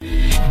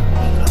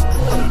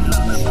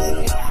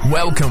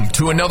Welcome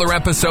to another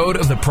episode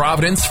of the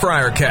Providence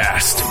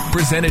Friarcast,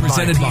 presented by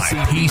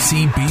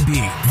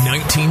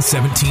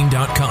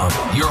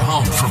PCBB1917.com, your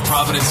home for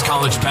Providence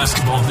College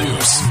basketball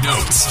news,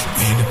 notes,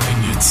 and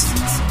opinions.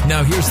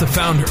 Now here's the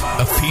founder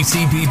of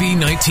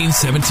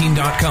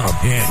PCBB1917.com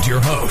and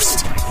your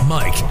host,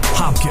 Mike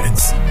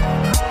Hopkins.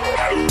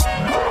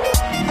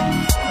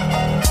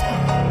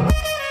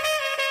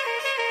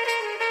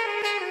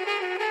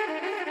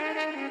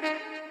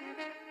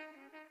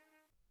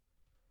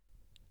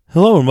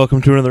 Hello and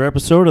welcome to another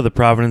episode of the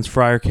Providence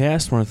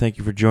Friarcast. I want to thank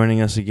you for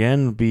joining us again.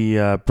 It'll be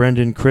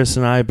Brendan, Chris,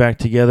 and I back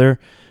together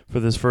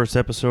for this first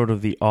episode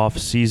of the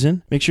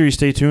off-season. Make sure you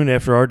stay tuned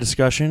after our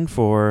discussion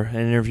for an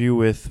interview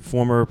with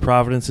former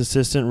Providence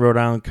assistant, Rhode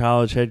Island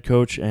College head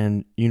coach,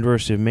 and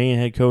University of Maine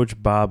head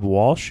coach Bob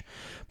Walsh.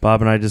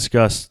 Bob and I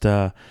discussed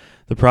the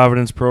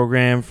Providence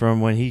program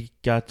from when he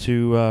got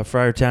to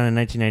Friartown in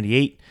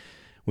 1998,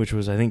 which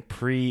was, I think,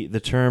 pre the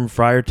term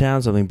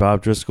Friartown, something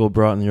Bob Driscoll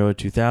brought in the early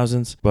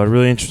 2000s. But a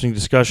really interesting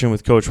discussion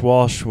with Coach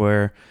Walsh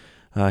where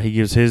he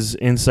gives his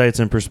insights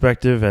and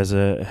perspective as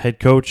a head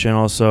coach and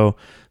also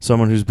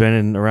someone who's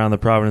been around the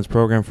Providence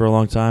program for a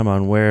long time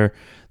on where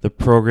the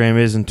program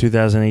is in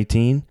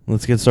 2018.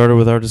 Let's get started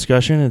with our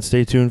discussion and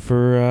stay tuned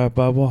for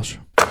Bob Walsh.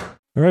 All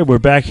right, we're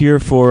back here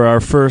for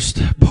our first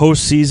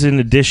postseason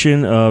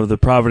edition of the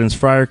Providence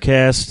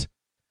Friarcast.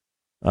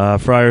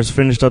 Friars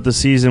finished up the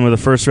season with a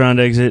first-round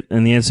exit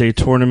in the NCAA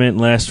tournament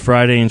last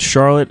Friday in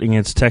Charlotte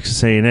against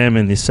Texas A&M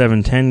in the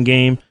 7-10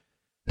 game.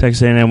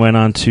 Texas A&M went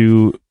on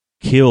to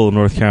kill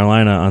North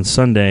Carolina on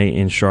Sunday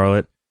in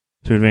Charlotte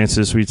to advance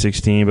to the Sweet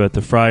 16, but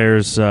the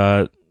Friars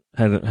had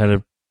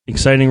an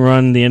exciting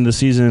run at the end of the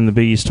season in the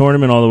Big East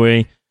tournament all the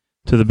way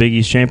to the Big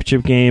East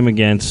championship game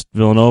against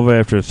Villanova.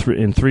 After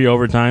in three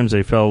overtimes,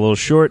 they fell a little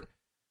short,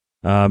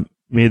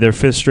 made their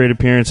fifth straight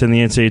appearance in the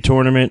NCAA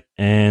tournament,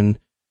 and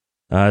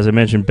as I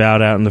mentioned,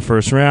 bowed out in the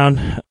first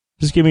round.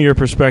 Just give me your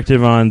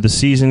perspective on the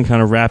season,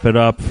 kind of wrap it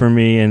up for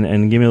me,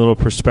 and give me a little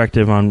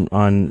perspective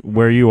on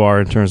where you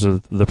are in terms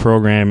of the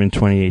program in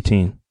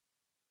 2018.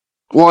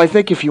 Well, I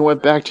think if you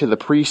went back to the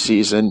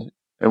preseason,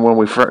 and when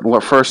we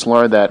first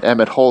learned that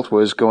Emmett Holt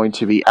was going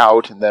to be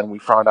out, and then we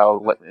found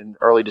out in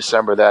early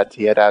December that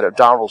he had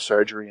abdominal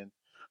surgery, and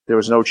there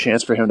was no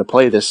chance for him to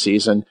play this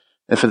season,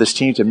 and for this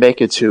team to make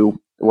it to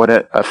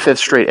a fifth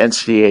straight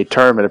NCAA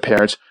tournament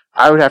appearance,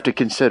 I would have to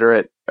consider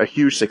it a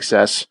huge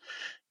success,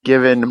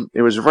 given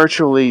it was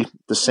virtually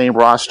the same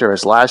roster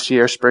as last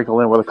year,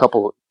 sprinkled in with a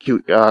couple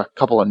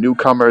of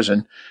newcomers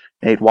and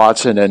Nate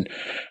Watson and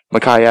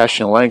Mekhi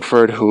Ashton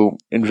Langford, who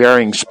in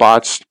varying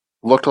spots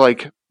looked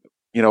like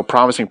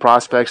promising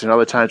prospects, and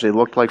other times they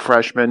looked like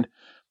freshmen.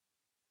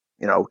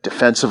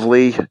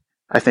 Defensively,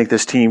 I think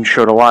this team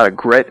showed a lot of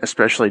grit,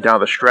 especially down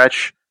the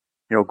stretch.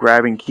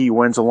 Grabbing key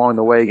wins along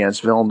the way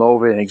against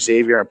Villanova and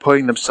Xavier, and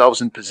putting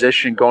themselves in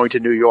position going to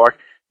New York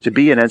to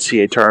be an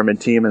NCAA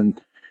tournament team, and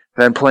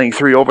then playing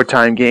 3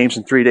 overtime games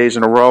in 3 days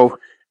in a row.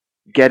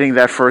 Getting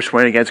that first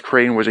win against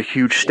Creighton was a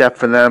huge step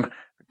for them.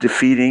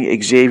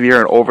 Defeating Xavier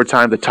in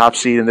overtime, the top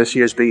seed in this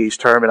year's Big East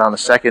tournament on the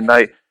second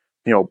night,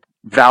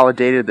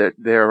 validated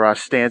their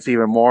stance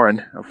even more.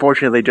 And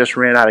unfortunately, they just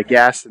ran out of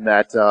gas in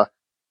that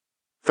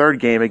third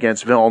game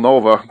against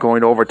Villanova,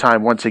 going to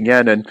overtime once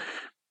again. And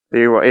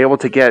they were able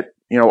to get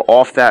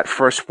off that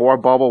first 4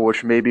 bubble,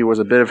 which maybe was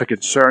a bit of a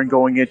concern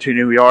going into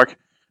New York.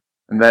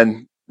 And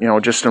then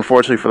just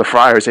unfortunately for the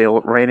Friars, they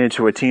ran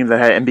into a team that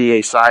had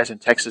NBA size in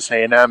Texas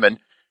A&M and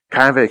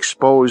kind of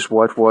exposed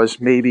what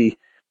was maybe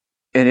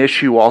an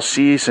issue all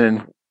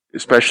season,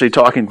 especially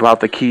talking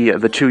about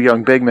the 2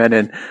 young big men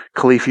in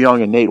Khalif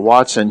Young and Nate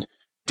Watson.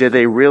 Did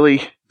they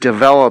really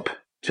develop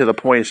to the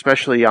point,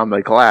 especially on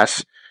the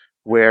glass,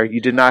 where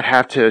you did not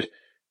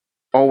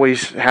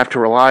always have to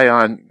rely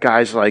on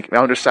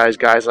undersized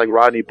guys like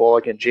Rodney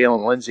Bullock and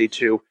Jalen Lindsey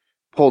to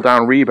pull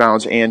down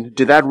rebounds, and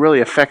did that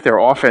really affect their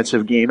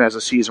offensive game as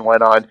the season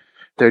went on?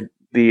 The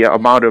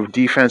amount of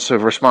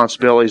defensive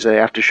responsibilities they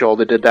have to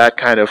shoulder, did that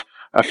kind of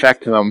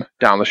affect them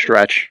down the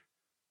stretch?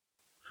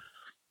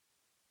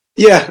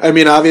 Yeah,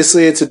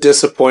 obviously it's a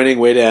disappointing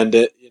way to end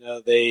it.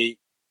 They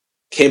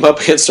came up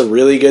against a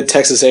really good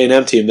Texas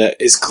A&M team that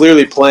is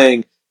clearly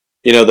playing,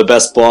 the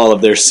best ball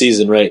of their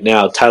season right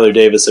now. Tyler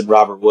Davis and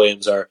Robert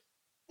Williams are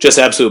just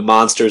absolute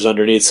monsters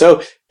underneath.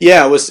 So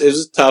yeah, it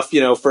was tough,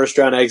 first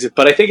round exit,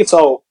 but I think it's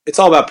all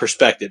about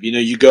perspective.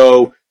 You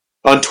go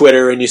on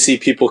Twitter and you see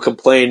people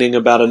complaining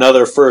about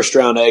another first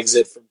round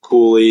exit from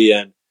Cooley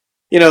and,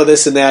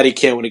 this and that. He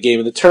can't win a game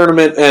in the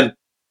tournament. And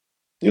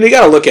you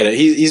got to look at it.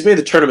 He's made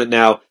the tournament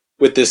now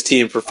with this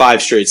team for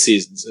 5 straight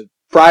seasons.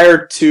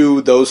 Prior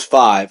to those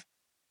 5,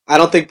 I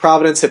don't think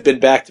Providence had been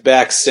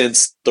back-to-back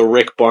since the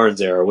Rick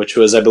Barnes era, which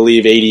was, I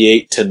believe,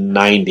 88 to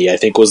 90, I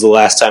think was the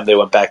last time they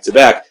went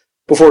back-to-back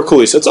before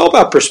Cooley. So it's all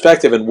about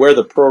perspective and where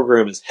the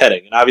program is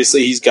heading. And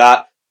obviously he's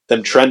got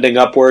them trending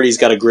upward. He's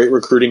got a great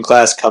recruiting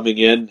class coming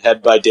in,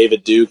 headed by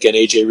David Duke and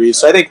AJ Reeves.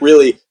 So I think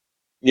really,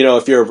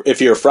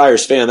 if you're a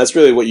Friars fan, that's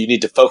really what you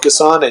need to focus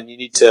on, and you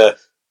need to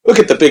look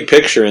at the big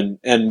picture,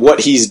 and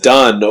what he's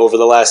done over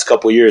the last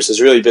couple of years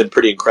has really been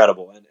pretty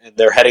incredible. And and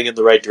they're heading in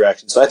the right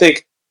direction. So I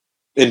think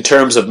in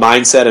terms of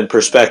mindset and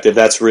perspective,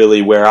 that's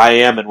really where I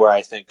am and where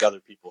I think other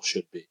people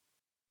should be.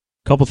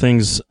 A couple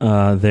things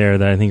there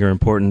that I think are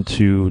important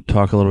to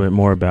talk a little bit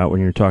more about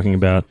when you're talking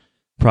about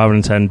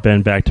Providence hadn't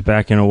been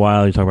back-to-back in a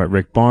while. You talk about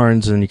Rick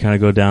Barnes, and you kind of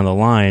go down the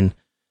line.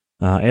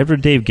 After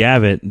Dave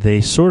Gavitt,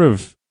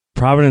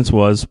 Providence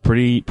was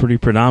pretty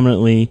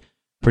predominantly,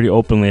 pretty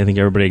openly, I think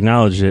everybody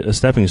acknowledged it, a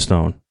stepping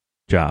stone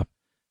job.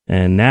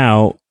 And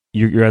now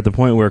you're at the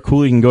point where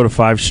Cooley can go to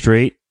 5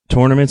 straight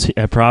tournaments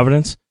at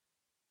Providence,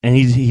 and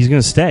he's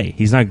going to stay.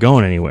 He's not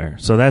going anywhere.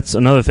 So that's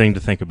another thing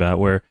to think about,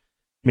 where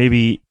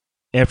maybe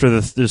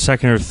after the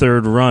second or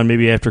third run,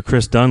 maybe after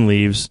Chris Dunn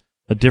leaves,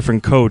 a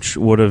different coach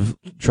would have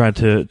tried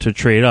to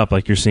trade up,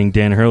 like you're seeing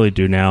Dan Hurley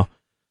do now.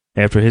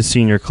 After his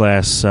senior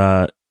class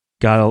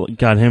got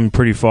him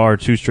pretty far,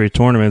 2 straight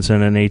tournaments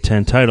and an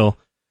A-10 title,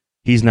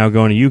 he's now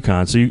going to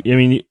UConn.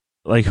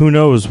 So, who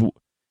knows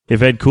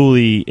if Ed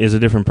Cooley is a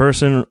different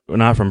person,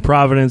 not from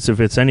Providence, if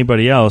it's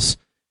anybody else,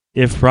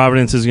 if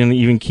Providence is going to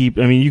even keep...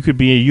 you could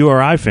be a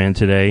URI fan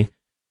today,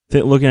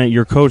 looking at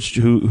your coach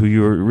who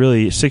you were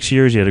really 6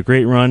 years, you had a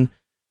great run,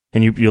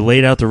 and you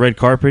laid out the red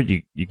carpet,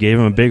 you gave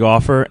him a big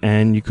offer,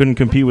 and you couldn't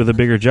compete with a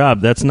bigger job.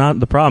 That's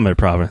not the problem at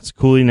Providence.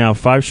 Cooley now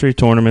 5 straight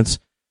tournaments.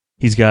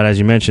 He's got, as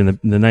you mentioned,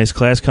 the nice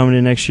class coming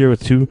in next year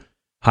with 2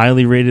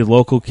 highly rated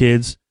local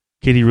kids.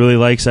 Kid he really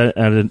likes out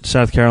of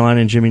South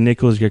Carolina, and Jimmy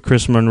Nichols. You got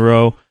Chris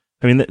Monroe.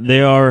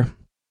 They are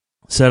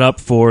set up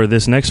for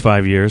this next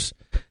 5 years.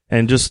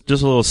 And just a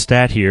little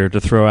stat here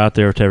to throw out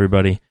there to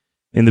everybody.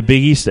 In the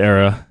Big East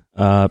era,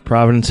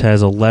 Providence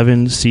has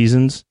 11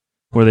 seasons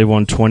where they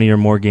won 20 or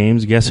more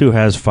games. Guess who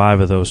has 5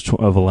 of those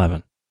of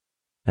 11?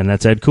 And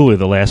that's Ed Cooley.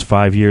 The last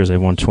 5 years,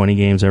 they've won 20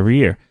 games every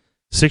year.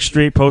 6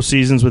 straight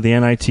postseasons with the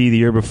NIT the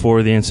year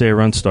before the NCAA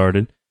run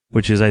started,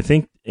 which is, I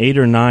think, 8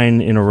 or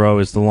 9 in a row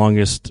is the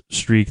longest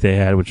streak they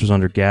had, which was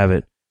under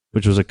Gavitt,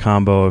 which was a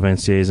combo of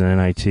NCAAs and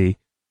NIT.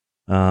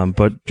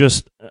 But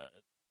just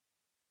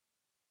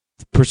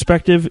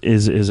perspective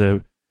is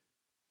a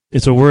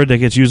word that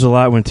gets used a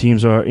lot when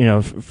teams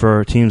are,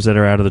 for teams that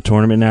are out of the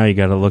tournament now. You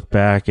got to look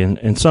back,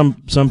 and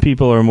some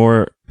people are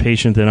more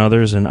patient than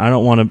others, and I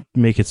don't want to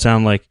make it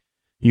sound like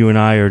you and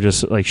I are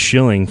just like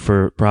shilling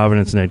for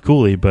Providence and Ed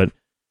Cooley, but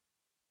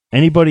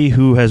anybody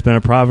who has been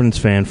a Providence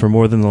fan for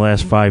more than the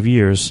last 5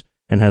 years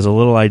and has a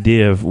little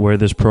idea of where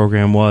this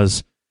program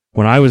was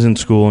when I was in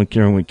school,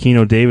 and when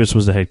Keno Davis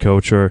was the head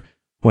coach, or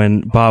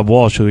when Bob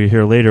Walsh, who you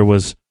hear later,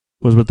 was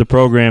with the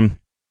program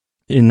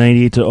in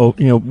 '98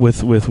 to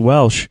with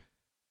Walsh.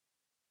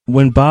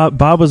 When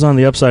Bob was on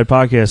the Upside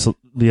podcast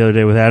the other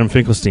day with Adam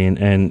Finkelstein,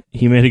 and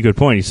he made a good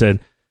point. He said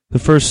the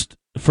first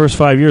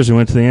 5 years we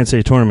went to the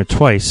NCAA tournament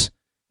twice,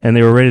 and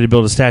they were ready to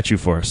build a statue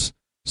for us.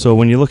 So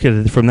when you look at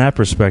it from that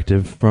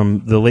perspective,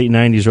 from the late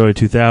 90s, early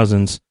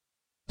 2000s,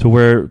 to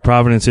where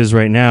Providence is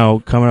right now,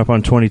 coming up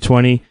on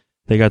 2020,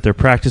 they got their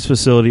practice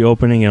facility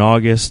opening in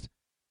August.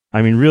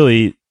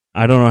 Really,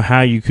 I don't know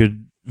how you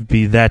could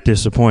be that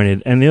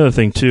disappointed. And the other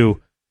thing, too,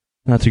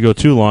 not to go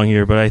too long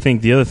here, but I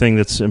think the other thing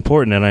that's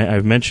important, and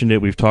I've mentioned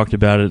it, we've talked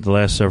about it the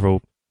last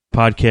several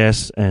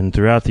podcasts and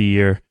throughout the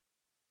year,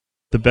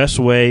 the best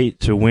way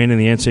to win in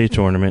the NCAA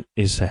tournament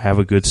is to have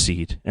a good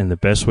seed. And the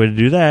best way to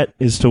do that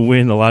is to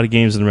win a lot of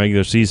games in the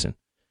regular season.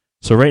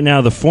 So right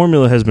now, the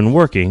formula has been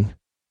working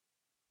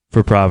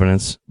for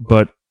Providence,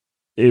 but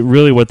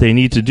what they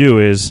need to do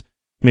is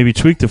maybe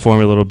tweak the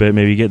formula a little bit,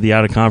 maybe get the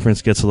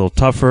out-of-conference gets a little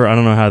tougher. I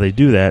don't know how they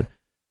do that,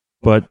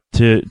 but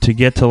to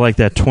get to like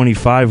that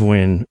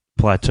 25-win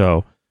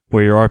plateau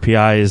where your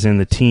RPI is in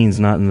the teens,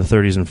 not in the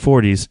 30s and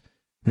 40s,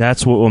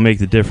 that's what will make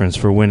the difference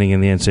for winning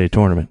in the NCAA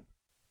tournament.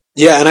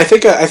 Yeah, and I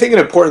think an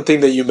important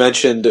thing that you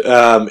mentioned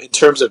in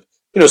terms of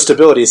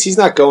stability is he's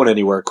not going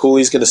anywhere.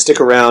 Cooley's going to stick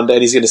around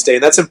and he's going to stay,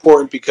 and that's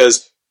important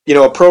because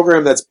a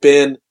program that's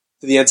been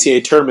to the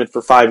NCAA tournament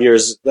for 5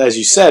 years, as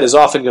you said, is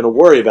often going to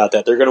worry about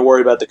that. They're going to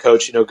worry about the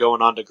coach,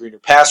 going on to greener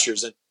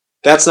pastures, and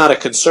that's not a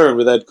concern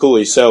with Ed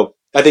Cooley. So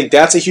I think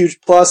that's a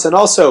huge plus, and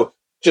also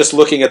just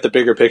looking at the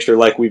bigger picture,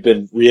 like we've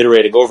been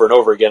reiterating over and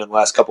over again in the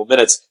last couple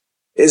minutes,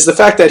 is the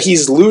fact that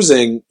he's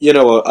losing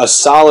a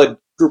solid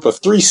group of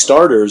 3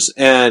 starters,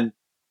 and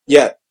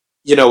yet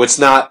it's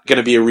not going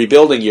to be a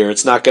rebuilding year.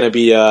 It's not going to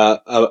be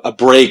a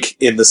break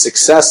in the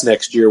success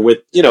next year with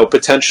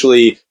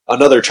potentially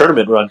another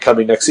tournament run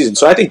coming next season.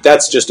 So I think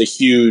that's just a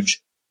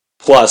huge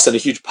plus and a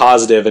huge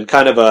positive, and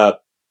kind of a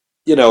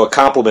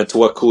compliment to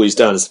what Cooley's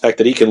done is the fact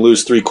that he can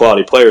lose 3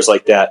 quality players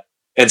like that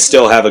and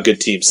still have a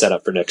good team set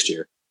up for next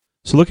year.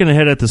 So looking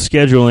ahead at the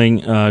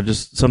scheduling,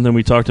 just something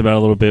we talked about a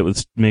little bit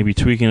with maybe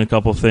tweaking a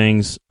couple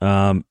things.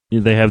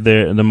 They have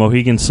the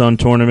Mohegan Sun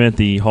tournament.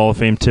 The Hall of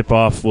Fame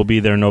tip-off will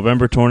be their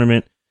November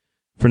tournament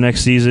for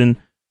next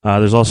season.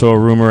 There's also a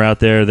rumor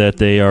out there that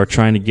they are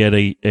trying to get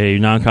a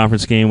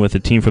non-conference game with a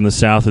team from the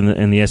South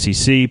and the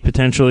SEC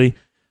potentially.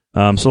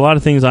 So a lot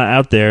of things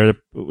out there.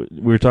 We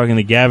were talking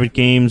the Gavitt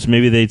games.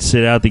 Maybe they'd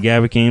sit out the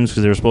Gavitt games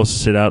because they were supposed to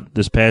sit out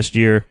this past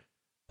year.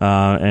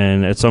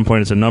 And at some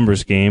point, it's a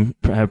numbers game.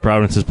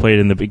 Providence has played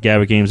in the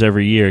Gavitt games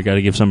every year. Got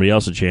to give somebody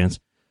else a chance.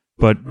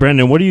 But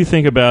Brendan, what do you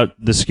think about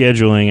the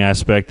scheduling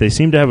aspect? They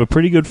seem to have a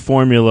pretty good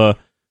formula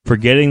for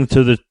getting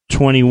to the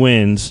 20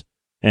 wins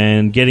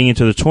and getting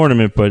into the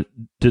tournament, but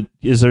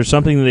is there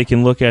something that they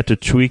can look at to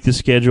tweak the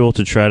schedule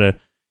to try to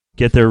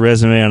get their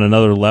resume on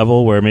another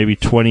level where maybe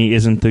 20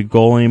 isn't the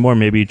goal anymore?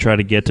 Maybe try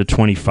to get to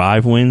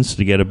 25 wins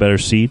to get a better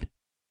seed?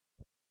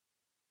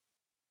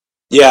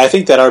 Yeah, I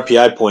think that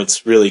RPI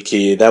point's really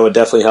key. That would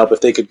definitely help if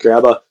they could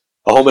grab a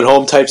home and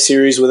home type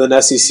series with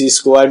an SEC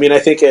school. I mean, I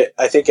think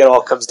it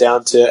all comes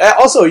down to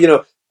also,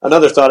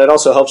 another thought. It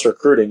also helps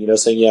recruiting.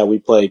 Saying, yeah, we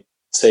play,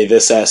 say,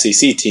 this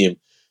SEC team,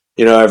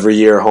 every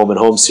year, home and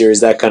home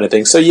series, that kind of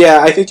thing. So yeah,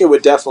 I think it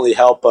would definitely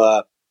help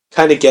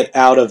kind of get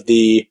out of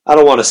the, I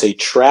don't want to say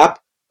trap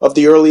of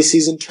the early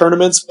season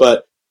tournaments,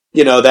 but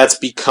that's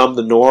become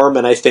the norm.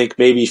 And I think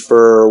maybe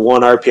for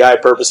one,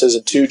 RPI purposes,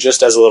 and two,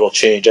 just as a little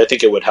change, I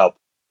think it would help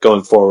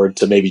going forward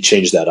to maybe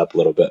change that up a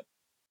little bit.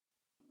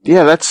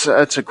 Yeah, that's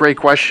a great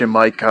question,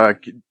 Mike.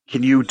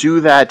 Can you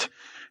do that?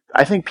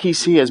 I think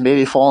PC has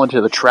maybe fallen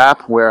into the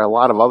trap where a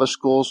lot of other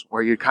schools,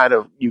 where you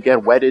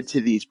get wedded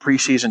to these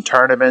preseason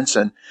tournaments,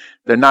 and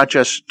they're not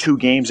just 2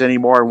 games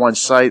anymore in one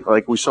site.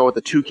 Like we saw with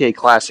the 2K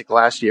Classic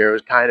last year, it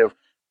was kind of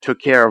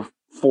took care of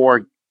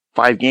 4-5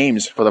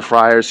 games for the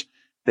Friars.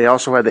 They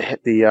also had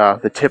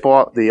the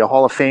tip-off, the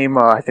Hall of Fame,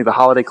 I think the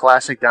Holiday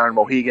Classic down in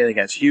Mohegan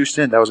against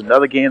Houston. That was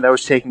another game that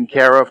was taken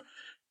care of.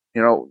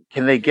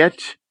 Can they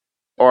get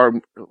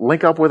or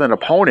link up with an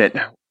opponent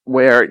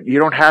where you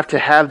don't have to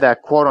have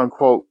that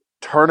quote-unquote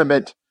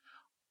tournament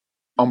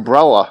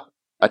umbrella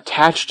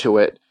attached to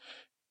it?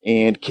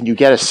 And can you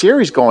get a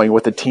series going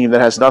with a team that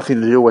has nothing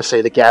to do with,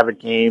 say, the Gavitt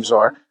games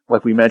or,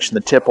 like we mentioned,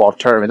 the tip-off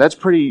tournament? That's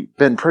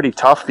been pretty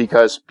tough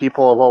because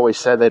people have always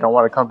said they don't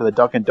want to come to the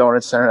Dunkin'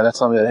 Donuts Center. That's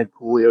something that Ed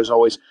Coolio's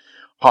always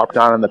harped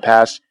on in the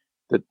past.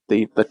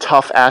 The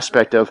tough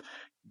aspect of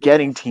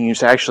getting teams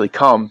to actually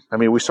come. I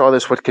mean, we saw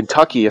this with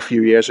Kentucky a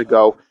few years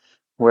ago,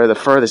 where the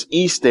furthest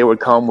east they would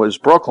come was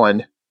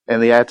Brooklyn,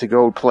 and they had to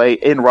go play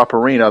in Rupp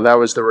Arena. That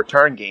was the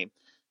return game.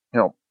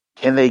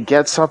 Can they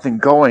get something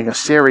going, a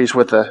series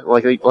with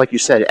like you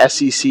said,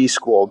 SEC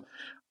school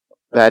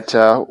that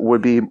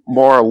would be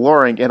more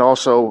alluring and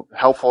also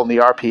helpful in the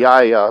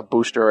RPI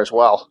booster as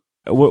well?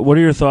 What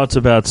are your thoughts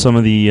about some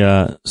of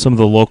the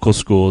local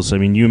schools? I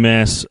mean,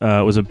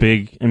 UMass was a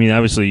big. I mean,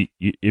 obviously,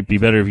 it'd be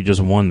better if you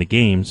just won the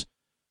games,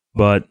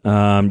 but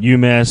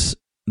UMass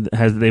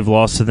they've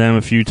lost to them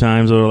a few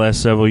times over the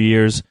last several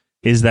years.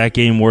 Is that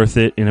game worth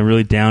it in a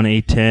really down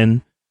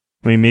 8-10?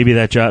 I mean, maybe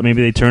that job,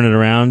 maybe they turn it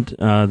around.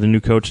 The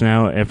new coach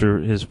now, after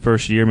his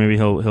first year, maybe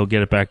he'll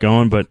get it back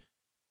going. But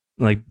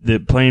like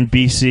playing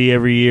BC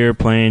every year,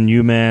 playing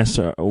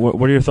UMass,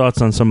 what are your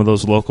thoughts on some of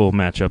those local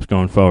matchups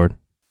going forward?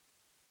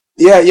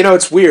 Yeah,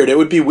 it's weird. It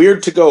would be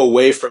weird to go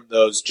away from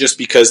those just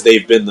because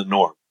they've been the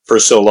norm for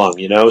so long.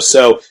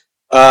 So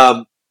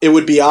it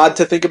would be odd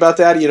to think about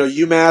that.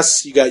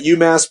 UMass, you got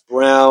UMass,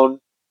 Brown,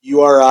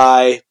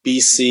 URI,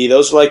 BC.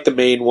 Those are like the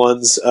main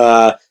ones.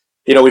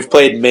 We've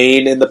played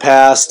Maine in the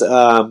past.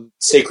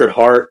 Sacred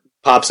Heart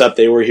pops up.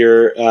 They were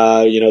here,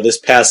 this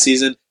past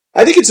season.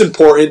 I think it's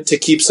important to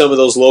keep some of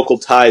those local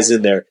ties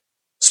in there.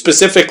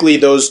 Specifically,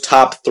 those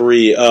top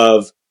 3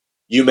 of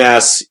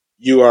UMass,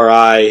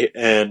 URI,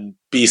 and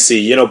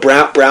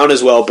BC. Brown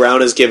as well.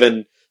 Brown has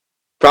given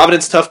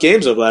Providence tough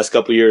games over the last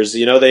couple of years.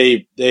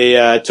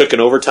 They took an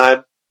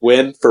overtime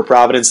win for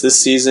Providence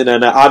this season,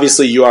 and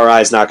obviously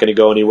URI is not going to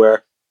go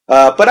anywhere.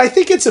 But I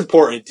think it's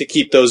important to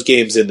keep those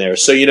games in there.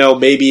 So,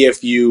 maybe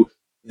if you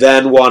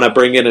then want to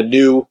bring in a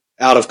new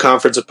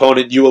out-of-conference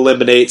opponent, you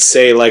eliminate,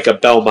 say, like a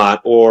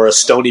Belmont or a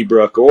Stony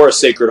Brook or a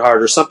Sacred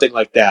Heart or something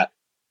like that.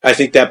 I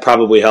think that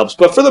probably helps.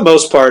 But for the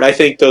most part, I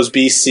think those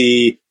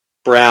BC,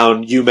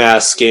 Brown,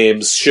 UMass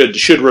games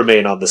should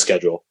remain on the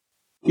schedule.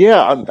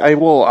 Yeah, I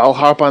will. I'll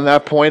hop on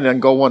that point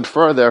and go one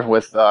further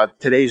with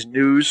today's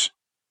news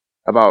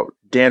about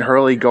Dan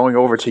Hurley going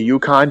over to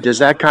UConn. Does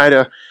that kind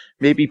of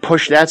maybe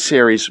push that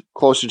series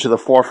closer to the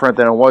forefront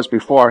than it was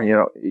before?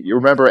 You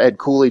remember Ed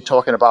Cooley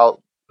talking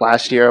about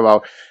last year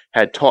about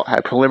had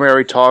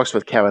preliminary talks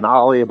with Kevin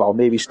Ollie about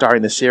maybe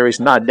starting the series,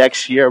 not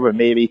next year, but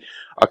maybe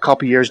a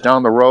couple years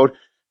down the road.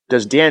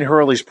 Does Dan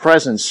Hurley's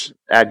presence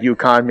at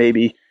UConn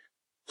maybe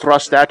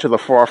thrust that to the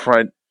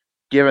forefront,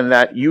 given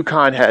that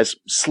UConn has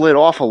slid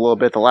off a little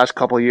bit the last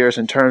couple of years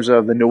in terms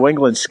of the New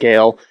England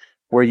scale,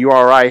 where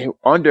URI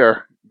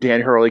under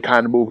Dan Hurley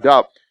kind of moved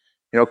up?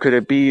 Could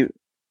it be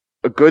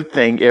a good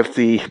thing if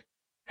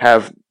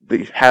have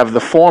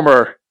the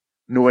former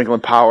New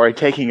England power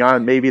taking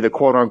on maybe the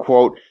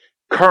quote-unquote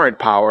current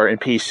power in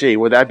PC?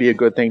 Would that be a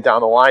good thing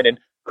down the line? And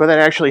could that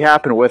actually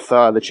happen with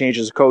the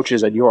changes of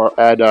coaches at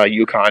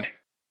UConn?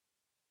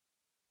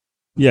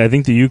 Yeah, I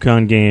think the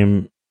UConn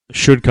game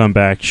should come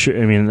back.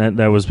 I mean,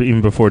 that was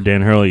even before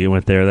Dan Hurley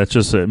went there. That's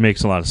just it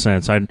makes a lot of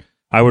sense.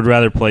 I would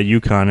rather play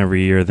UConn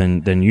every year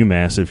than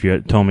UMass if you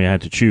had told me I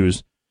had to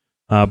choose.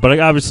 But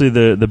obviously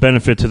the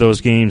benefit to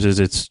those games is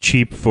it's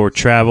cheap for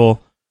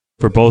travel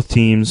for both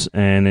teams,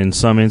 and in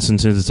some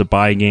instances it's a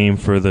bye game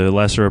for the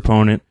lesser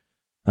opponent.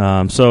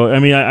 So I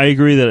mean, I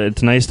agree that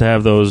it's nice to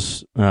have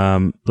those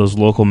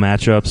local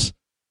matchups.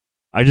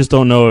 I just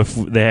don't know if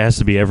there has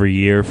to be every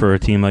year for a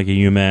team like a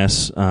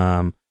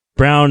UMass.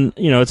 Brown,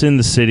 it's in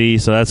the city,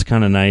 so that's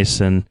kind of nice,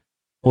 and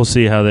we'll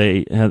see how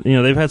they've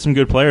had some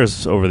good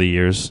players over the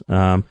years.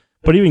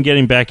 But even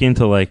getting back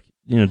into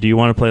do you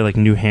want to play like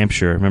New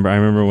Hampshire? I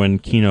remember when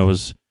Keno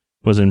was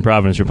in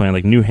Providence, you're playing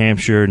like New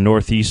Hampshire,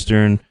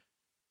 Northeastern.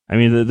 I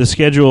mean, the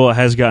schedule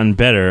has gotten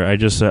better. I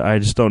just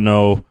don't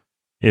know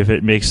if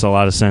it makes a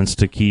lot of sense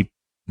to keep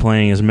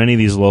playing as many of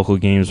these local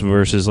games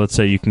versus, let's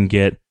say, you can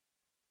get.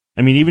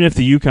 I mean, even if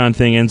the UConn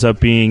thing ends up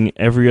being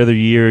every other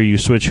year, you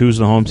switch who's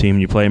the home team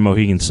and you play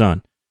Mohegan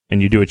Sun,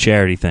 and you do a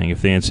charity thing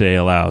if the NCAA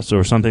allows,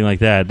 or something like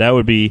that. That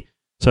would be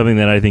something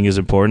that I think is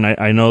important.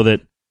 I know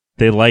that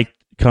they like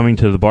coming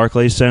to the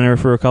Barclays Center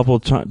for a couple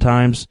of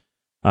times.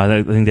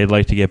 I think they'd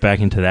like to get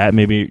back into that.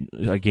 Maybe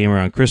a game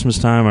around Christmas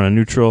time on a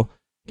neutral,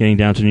 getting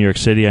down to New York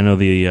City. I know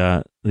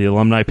the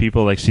alumni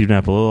people like Steve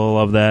Napolillo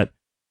love that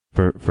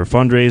for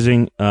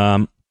fundraising.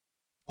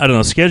 I don't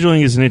know.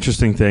 Scheduling is an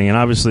interesting thing, and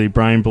obviously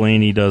Brian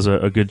Blaney does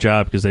a good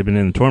job because they've been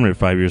in the tournament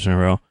 5 years in a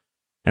row,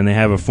 and they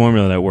have a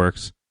formula that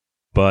works.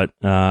 But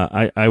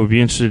I would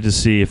be interested to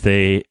see if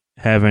they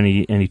have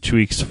any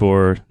tweaks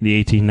for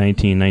the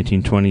 18-19,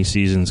 19-20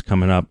 seasons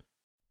coming up.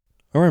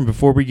 All right,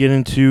 before we get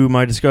into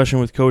my discussion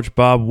with Coach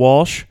Bob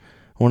Walsh,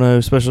 I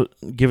want to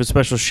give a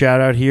special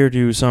shout-out here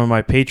to some of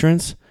my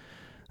patrons.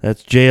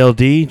 That's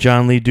JLD,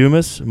 John Lee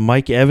Dumas,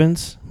 Mike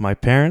Evans, my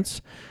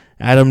parents,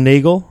 Adam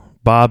Nagel,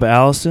 Bob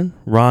Allison,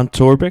 Ron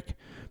Torbick,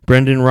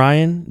 Brendan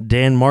Ryan,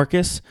 Dan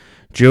Marcus,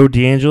 Joe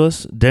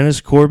DeAngelis,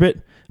 Dennis Corbett,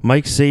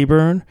 Mike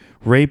Sayburn,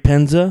 Ray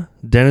Penza,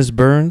 Dennis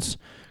Burns,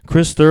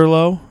 Chris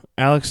Thurlow,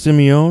 Alex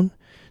Simeone,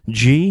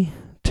 G,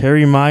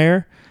 Terry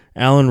Meyer,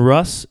 Alan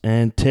Russ,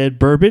 and Ted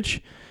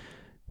Burbage.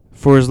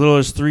 For as little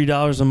as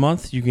 $3 a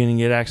month, you can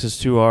get access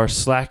to our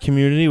Slack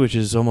community, which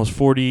is almost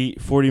 40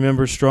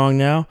 members strong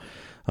now.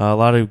 A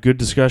lot of good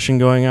discussion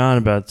going on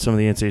about some of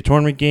the NCAA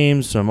tournament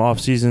games, some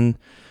off-season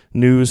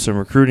news, some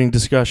recruiting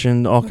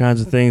discussion, all kinds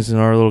of things in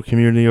our little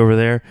community over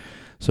there.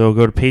 So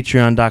go to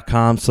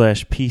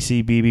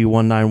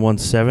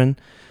patreon.com/PCBB1917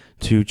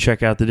 to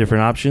check out the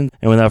different options.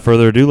 And without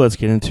further ado, let's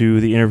get into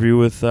the interview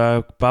with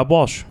Bob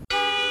Walsh.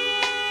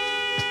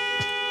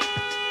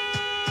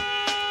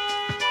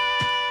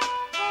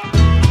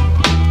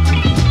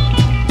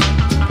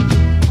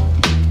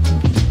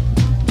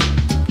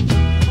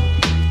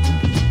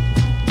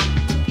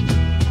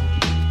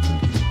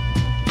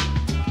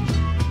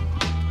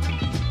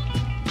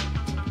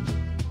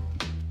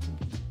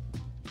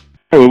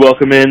 We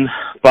welcome in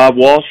Bob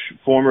Walsh,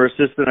 former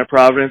assistant at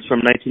Providence from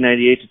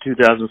 1998 to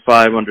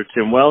 2005 under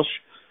Tim Welsh,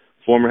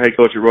 former head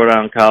coach at Rhode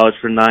Island College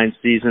for 9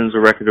 seasons, a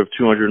record of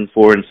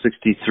 204 and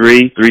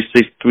 63,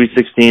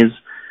 316s,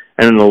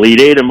 and an Elite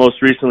Eight, and most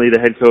recently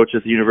the head coach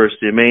at the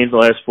University of Maine the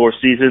last 4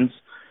 seasons,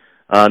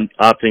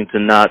 opting to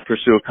not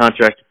pursue a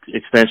contract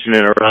extension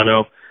in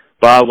Orlando.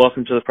 Bob,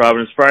 welcome to the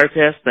Providence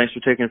Friarcast. Thanks for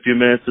taking a few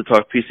minutes to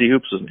talk PC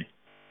Hoops with me.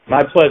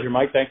 My pleasure,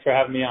 Mike. Thanks for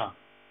having me on.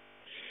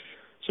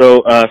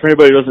 So, for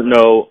anybody who doesn't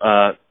know,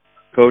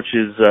 Coach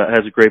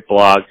has a great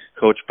blog,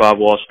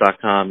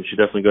 CoachBobWalsh.com. You should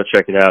definitely go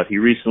check it out. He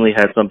recently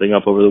had something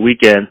up over the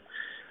weekend,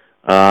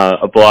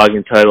 a blog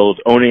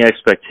entitled Owning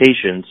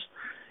Expectations.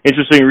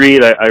 Interesting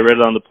read. I read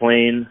it on the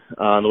plane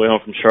on the way home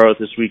from Charlotte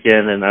this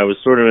weekend, and I was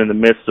sort of in the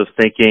midst of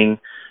thinking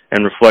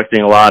and reflecting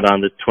a lot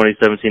on the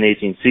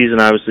 2017-18 season,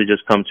 obviously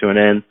just come to an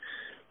end.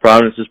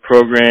 Providence's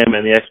program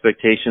and the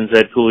expectations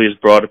Ed Cooley has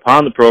brought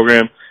upon the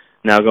program,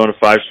 now going to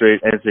 5 straight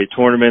NCAA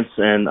tournaments,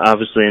 and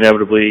obviously,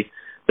 inevitably,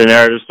 the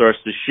narrative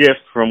starts to shift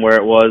from where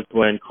it was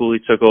when Cooley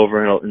took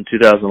over in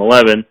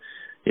 2011.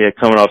 He had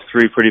coming off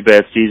 3 pretty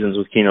bad seasons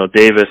with Keno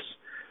Davis.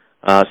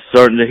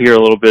 Starting to hear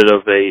a little bit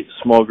of a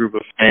small group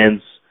of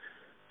fans,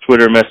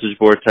 Twitter message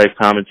board type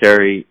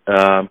commentary,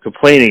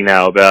 complaining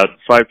now about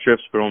 5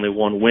 trips but only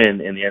 1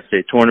 win in the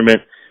NCAA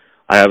tournament.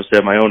 I obviously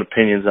have my own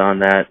opinions on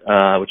that,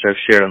 which I've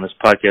shared on this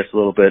podcast a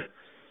little bit.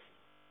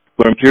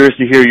 But I'm curious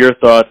to hear your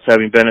thoughts,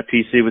 having been a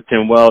PC with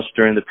Tim Welsh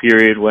during the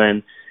period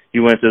when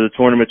you went to the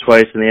tournament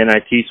twice and the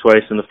NIT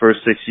twice in the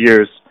first 6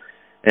 years,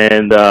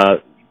 and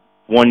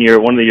one of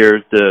the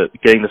years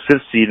getting the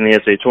 5th seed in the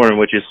NCAA tournament,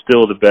 which is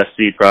still the best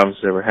seed Providence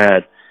has ever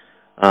had.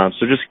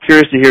 So just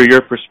curious to hear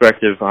your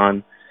perspective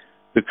on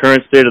the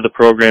current state of the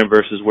program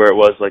versus where it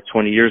was like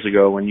 20 years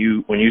ago when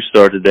you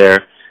started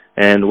there,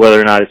 and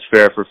whether or not it's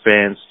fair for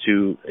fans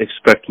to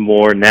expect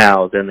more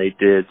now than they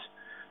did,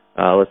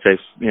 let's say,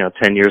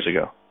 10 years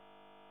ago.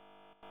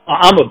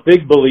 I'm a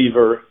big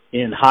believer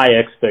in high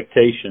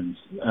expectations.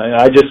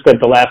 I just spent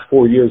the last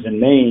 4 years in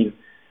Maine,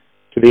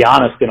 to be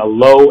honest, in a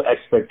low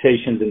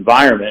expectations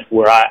environment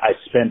where I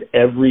spent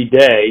every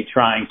day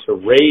trying to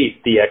raise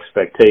the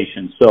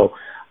expectations. So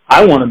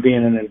I want to be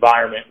in an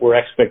environment where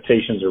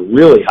expectations are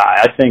really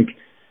high. I think,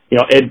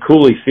 Ed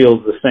Cooley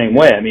feels the same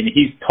way. I mean,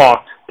 he's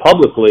talked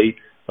publicly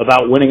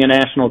about winning a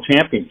national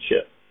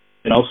championship.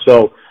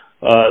 So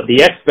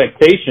the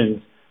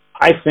expectations,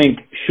 I think,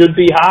 should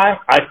be high.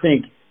 I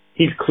think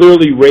he's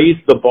clearly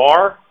raised the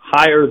bar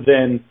higher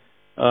than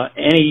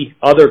any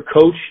other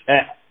coach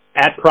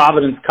at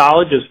Providence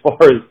College as far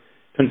as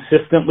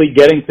consistently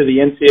getting to the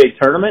NCAA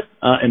tournament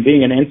and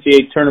being an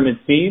NCAA tournament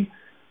team.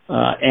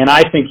 And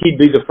I think he'd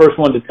be the first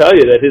one to tell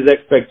you that his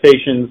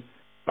expectations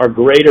are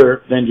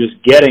greater than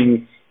just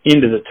getting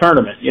into the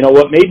tournament. You know,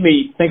 what made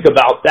me think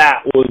about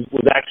that was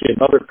actually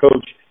another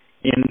coach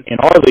in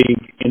our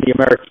league in the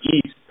America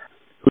East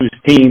whose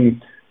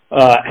team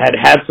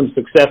had some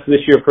success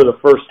this year for the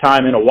first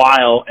time in a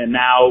while, and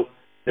now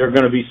they're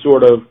going to be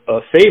sort of a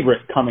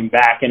favorite coming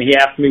back. And he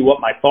asked me what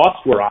my thoughts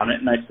were on it,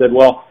 and I said,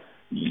 well,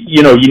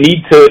 you know, you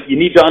need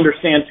to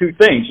understand two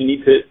things. You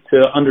need to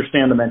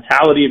understand the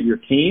mentality of your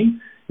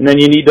team, and then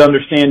you need to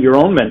understand your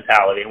own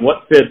mentality and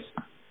what fits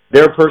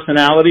their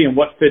personality and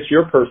what fits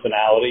your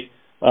personality,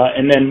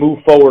 and then move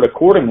forward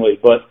accordingly.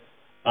 But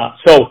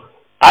so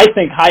I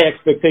think high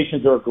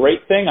expectations are a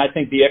great thing. I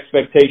think the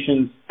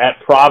expectations at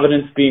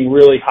Providence being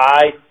really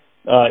high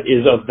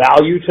is of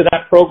value to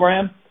that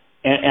program,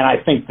 and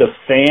I think the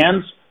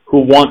fans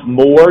who want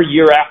more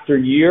year after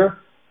year,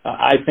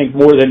 I think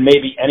more than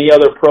maybe any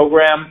other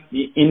program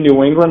in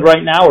New England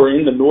right now or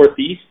in the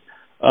Northeast,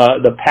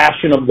 the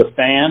passion of the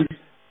fans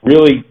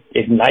really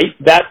ignite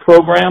that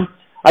program.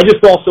 I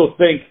just also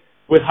think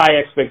with high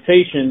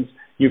expectations,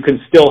 you can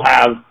still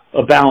have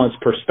a balanced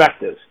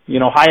perspective. You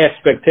know, high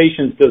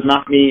expectations does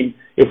not mean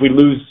if we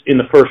lose in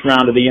the first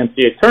round of the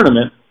NCAA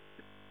tournament,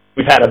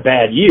 we've had a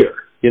bad year.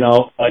 You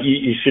know,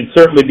 you should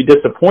certainly be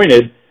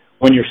disappointed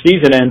when your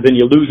season ends and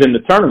you lose in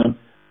the tournament,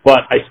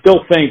 but I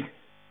still think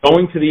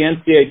going to the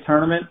NCAA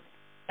tournament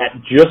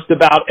at just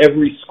about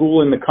every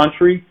school in the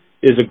country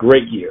is a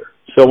great year.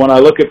 So when I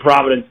look at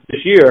Providence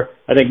this year,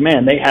 I think,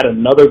 man, they had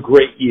another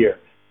great year.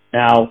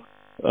 Now,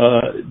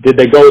 did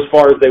they go as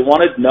far as they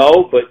wanted?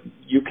 No, but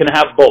you can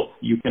have both.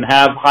 You can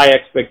have high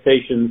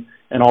expectations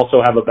and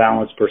also have a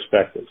balanced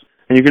perspective.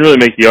 And you can really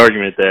make the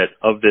argument that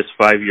of this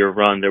 5-year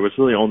run, there was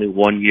really only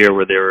 1 year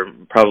where they were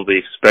probably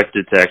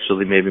expected to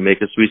actually maybe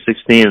make a Sweet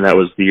 16, and that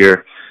was the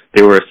year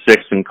they were a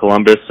 6 in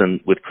Columbus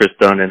and with Chris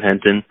Dunn and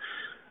Henton.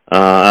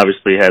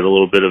 Obviously had a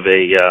little bit of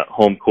a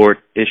home court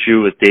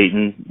issue with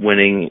Dayton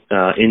winning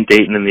in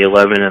Dayton in the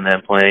 11 and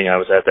then playing. I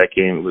was at that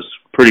game. It was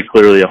pretty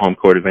clearly a home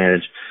court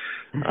advantage.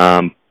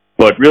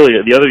 But really,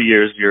 the other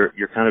years,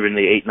 you're kind of in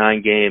the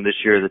 8-9 game. This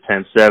year, the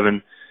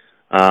 10-7.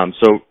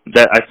 So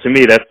that, to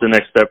me, that's the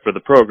next step for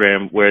the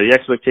program, where the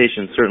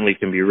expectations certainly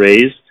can be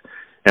raised.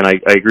 And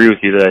I agree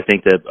with you that I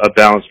think that a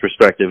balanced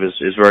perspective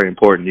is very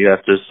important. You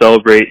have to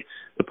celebrate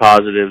the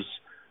positives,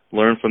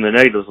 learn from the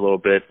negatives a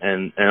little bit,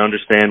 and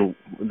understand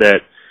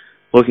that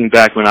looking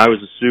back when I was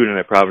a student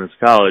at Providence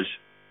College,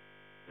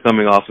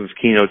 coming off of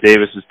Keno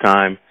Davis's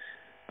time,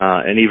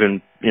 and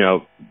even, you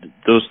know,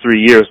 those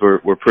 3 years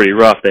were pretty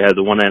rough. They had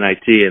the one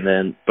NIT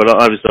but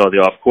obviously all the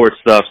off-court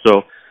stuff.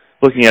 So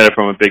looking at it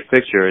from a big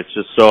picture, it's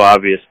just so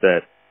obvious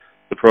that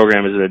the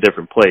program is in a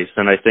different place.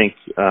 And I think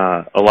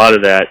a lot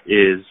of that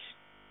is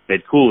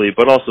made Cooley,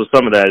 but also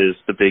some of that is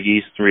the Big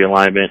East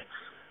realignment,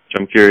 which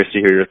I'm curious to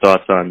hear your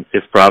thoughts on.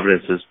 If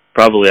Providence is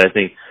probably, I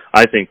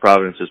think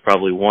Providence is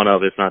probably one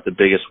of, if not the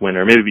biggest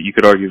winner. Maybe you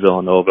could argue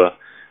Villanova,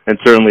 and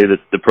certainly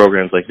the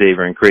programs like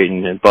Xavier and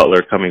Creighton and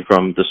Butler coming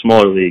from the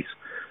smaller leagues.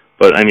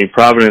 But, I mean,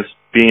 Providence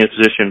being in a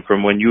position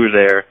from when you were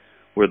there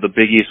where the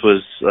Big East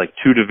was like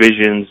 2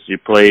 divisions, you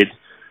played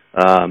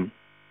an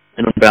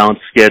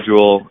unbalanced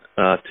schedule,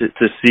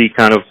 to see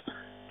kind of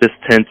this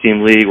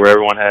 10-team league where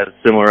everyone has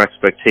similar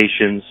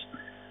expectations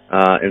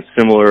and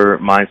similar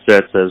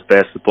mindsets as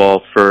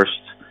basketball first.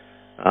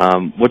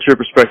 What's your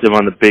perspective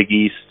on the Big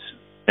East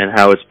and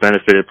how it's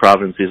benefited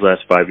Providence these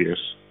last 5 years?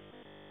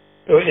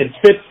 It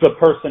fits the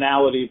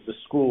personality of the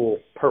school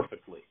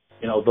perfectly.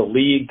 You know, the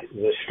league,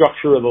 the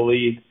structure of the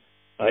league,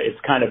 it's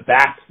kind of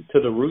back to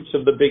the roots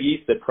of the Big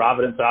East that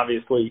Providence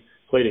obviously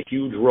played a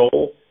huge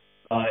role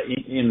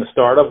in the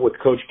startup with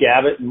Coach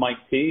Gavitt and Mike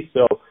T.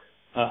 So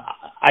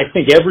I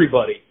think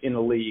everybody in the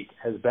league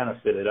has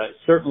benefited.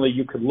 Certainly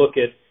you could look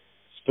at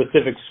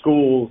specific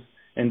schools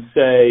and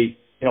say,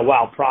 you know,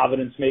 wow,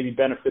 Providence maybe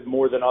benefited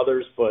more than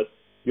others, but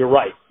you're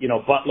right. You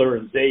know, Butler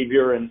and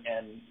Xavier and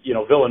you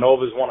know,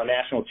 Villanova's won a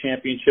national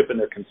championship, and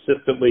they're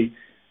consistently,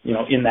 you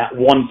know, in that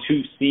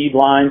 1-2 seed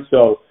line.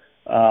 So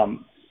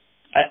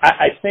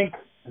I think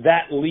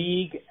that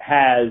league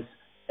has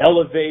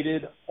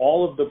elevated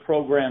all of the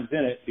programs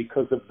in it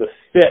because of the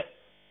fit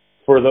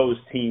for those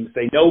teams.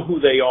 They know who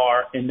they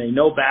are, and they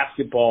know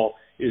basketball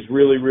is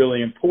really,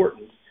 really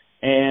important.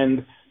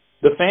 And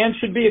the fans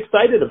should be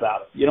excited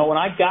about it. You know, when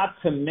I got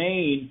to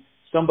Maine,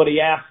 somebody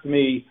asked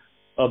me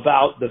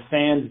about the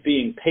fans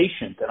being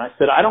patient, and I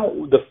said,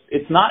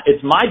 it's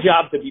my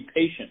job to be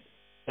patient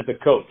as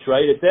a coach,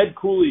 right? It's Ed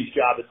Cooley's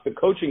job, it's the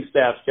coaching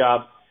staff's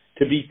job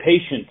to be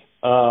patient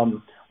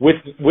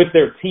with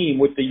their team,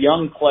 with the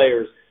young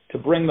players, to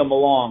bring them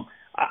along.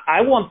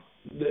 I want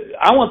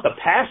the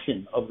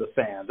passion of the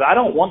fans. I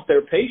don't want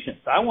their patience.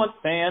 I want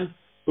fans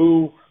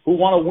who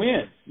want to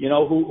win, you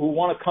know, who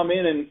want to come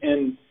in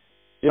and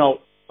you know,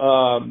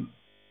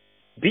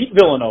 beat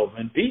Villanova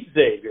and beat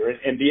Xavier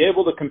and be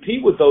able to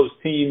compete with those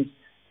teams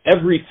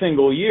every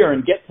single year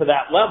and get to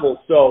that level.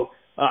 So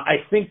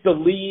I think the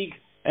league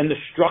and the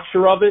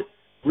structure of it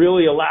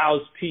really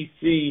allows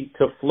PC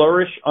to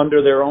flourish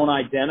under their own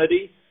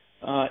identity.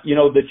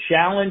 The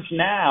challenge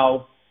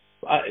now,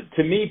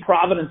 to me,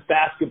 Providence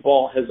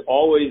basketball has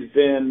always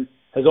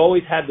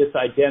had this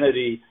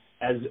identity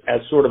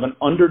as sort of an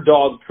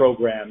underdog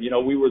program.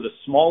 We were the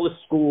smallest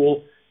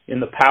school in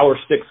the Power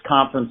Six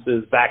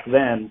conferences back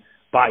then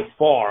by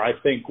far. I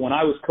think when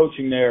I was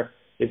coaching there,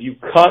 if you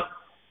cut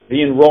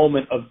the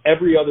enrollment of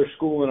every other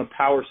school in a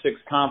Power Six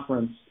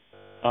conference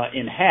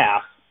in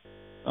half,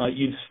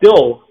 you'd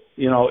still,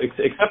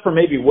 except for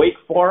maybe Wake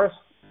Forest,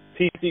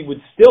 PC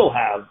would still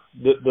have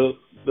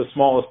the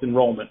smallest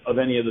enrollment of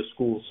any of the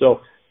schools. So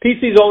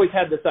PC's always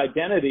had this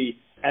identity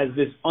as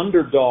this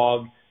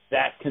underdog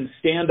that can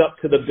stand up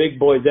to the big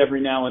boys every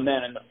now and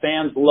then. And the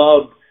fans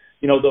loved,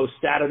 those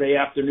Saturday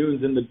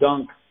afternoons in the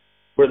dunk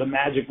where the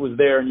magic was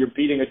there and you're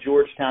beating a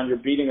Georgetown, you're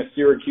beating a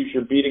Syracuse,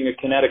 you're beating a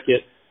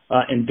Connecticut,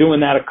 and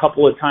doing that a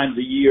couple of times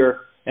a year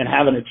and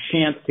having a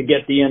chance to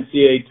get the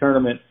NCAA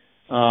tournament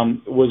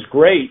was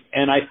great.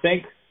 And I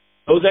think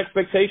those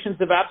expectations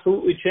have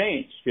absolutely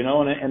changed,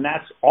 and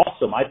that's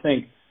awesome. I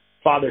think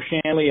Father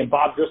Shanley and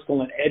Bob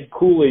Driscoll and Ed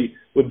Cooley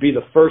would be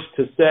the first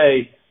to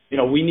say,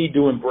 we need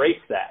to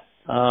embrace that.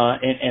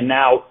 And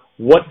now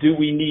what do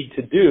we need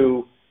to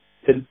do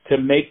to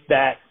make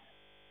that,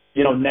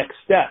 next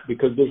step?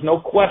 Because there's no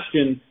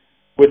question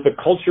with the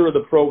culture of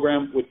the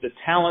program, with the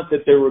talent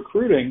that they're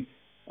recruiting,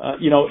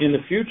 in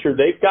the future,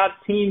 they've got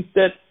teams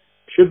that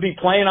should be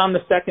playing on the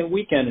second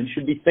weekend and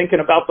should be thinking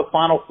about the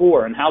Final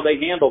Four, and how they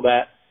handle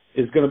that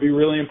is going to be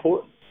really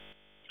important.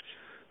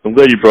 I'm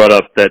glad you brought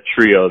up that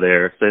trio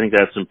there, because I think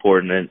that's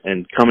important.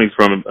 And coming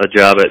from a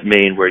job at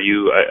Maine where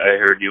I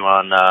heard you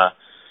on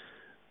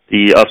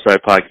the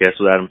Upside podcast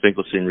with Adam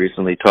Finkelstein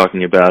recently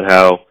talking about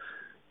how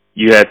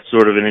you had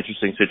sort of an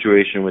interesting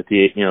situation with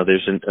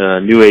there's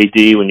a new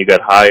AD when you got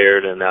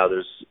hired, and now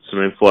there's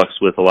some influx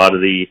with a lot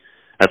of the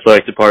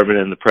athletic department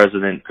and the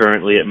president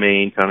currently at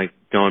Maine kind of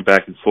going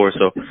back and forth.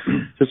 So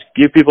just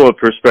give people a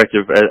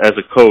perspective as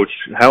a coach.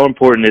 How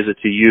important is it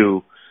to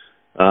you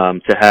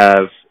to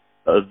have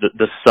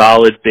the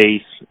solid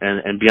base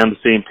and be on the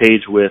same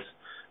page with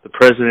the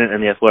president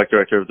and the athletic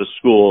director of the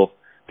school,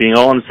 being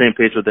all on the same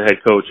page with the head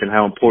coach, and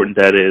how important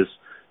that is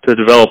to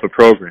develop a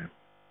program?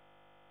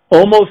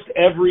 Almost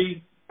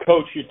every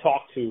coach you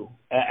talk to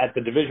at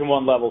the Division I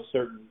level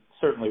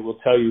certainly will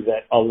tell you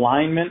that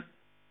alignment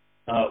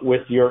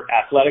with your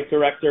athletic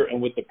director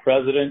and with the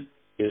president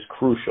is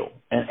crucial.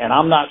 And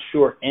I'm not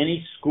sure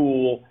any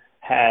school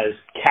has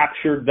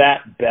captured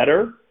that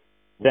better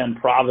than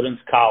Providence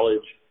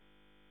College,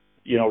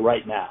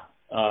 right now.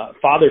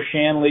 Father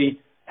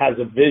Shanley has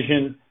a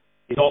vision.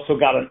 He's also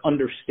got an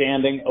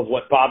understanding of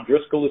what Bob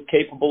Driscoll is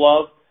capable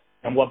of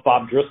and what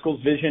Bob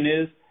Driscoll's vision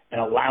is, and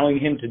allowing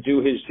him to do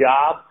his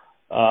job.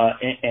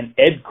 And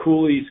Ed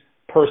Cooley's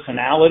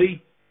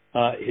personality,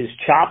 his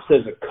chops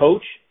as a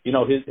coach,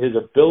 his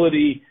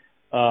ability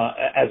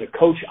as a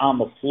coach on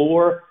the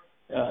floor,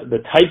 the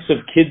types of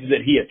kids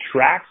that he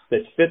attracts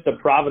that fit the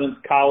Providence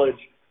College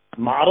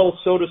model,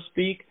 so to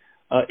speak,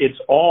 it's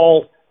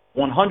all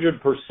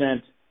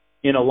 100%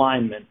 in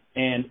alignment,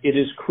 and it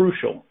is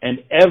crucial. And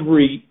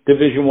every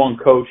Division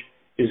I coach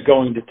is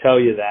going to tell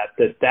you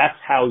that's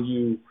how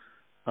you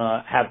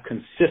have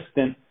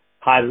consistent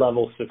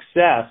high-level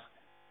success.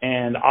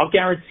 And I'll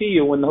guarantee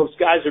you, when those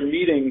guys are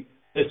meeting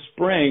this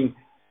spring,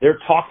 they're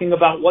talking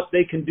about what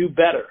they can do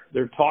better.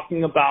 They're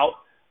talking about,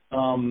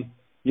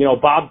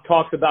 Bob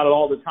talks about it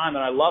all the time,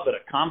 and I love it,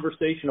 a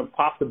conversation of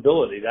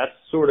possibility. That's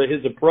sort of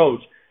his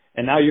approach.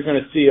 And now you're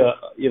going to see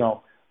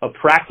a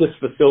practice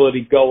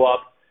facility go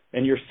up,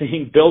 and you're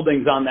seeing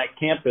buildings on that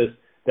campus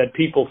that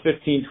people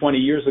 15, 20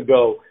 years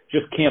ago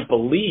just can't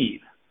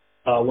believe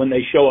when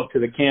they show up to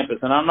the campus.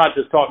 And I'm not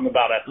just talking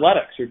about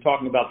athletics. You're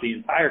talking about the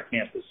entire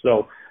campus.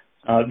 So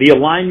the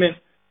alignment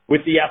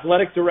with the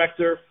athletic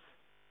director,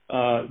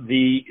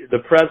 the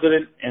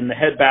president, and the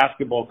head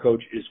basketball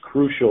coach is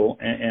crucial.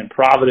 And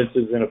Providence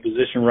is in a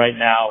position right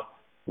now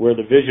where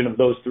the vision of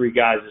those three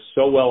guys is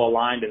so well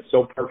aligned and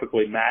so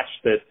perfectly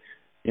matched that,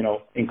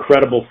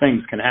 incredible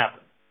things can happen.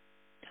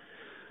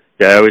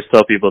 Yeah, I always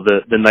tell people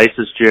the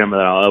nicest gym that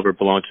I'll ever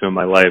belong to in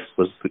my life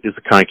is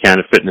the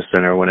Concannon Fitness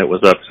Center when it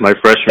was up. My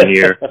freshman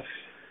year,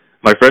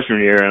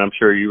 and I'm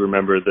sure you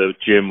remember, the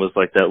gym was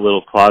like that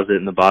little closet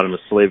in the bottom of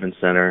Slavin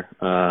Center.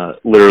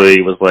 Literally,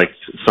 it was like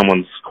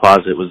someone's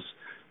closet was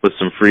with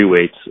some free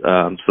weights.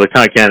 So the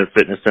Concannon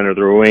Fitness Center,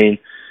 the Raines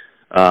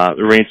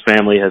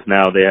family has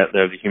now they have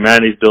the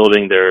Humanities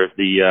Building. They're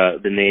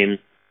the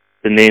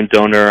name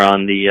donor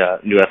on the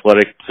new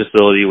athletic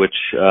facility, which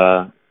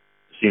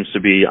seems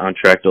to be on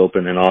track to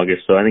open in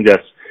August. So I think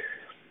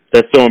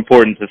that's so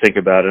important to think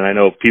about. And I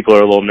know people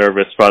are a little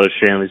nervous. Father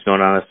Shanley's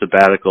going on a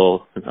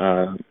sabbatical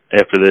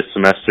after this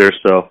semester,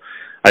 so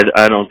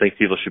I don't think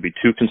people should be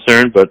too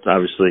concerned. But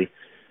obviously,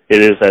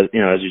 it is as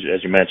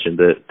you mentioned,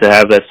 to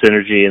have that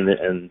synergy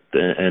and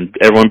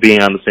everyone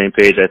being on the same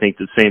page. I think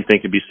the same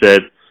thing could be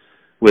said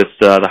with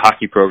the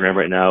hockey program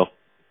right now.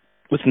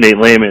 with Nate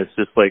Lehman, it's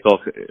just like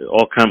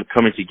all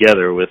coming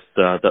together with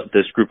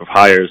this group of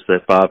hires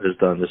that Bob has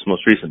done this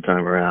most recent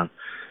time around.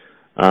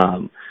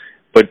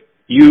 But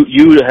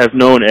you have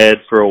known Ed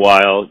for a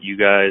while. You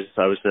guys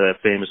obviously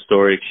that famous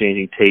story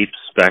exchanging tapes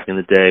back in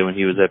the day when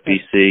he was at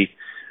BC.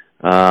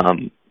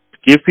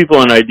 Give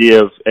people an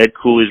idea of Ed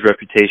Cooley's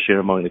reputation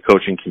among the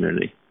coaching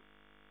community.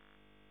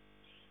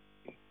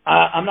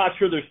 I'm not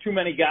sure there's too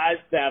many guys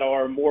that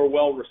are more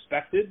well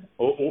respected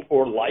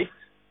or liked,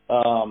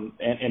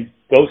 and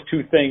those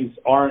two things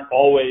aren't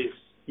always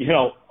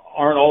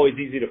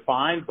easy to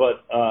find.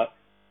 But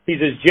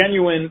he's as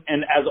genuine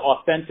and as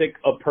authentic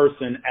a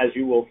person as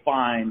you will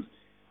find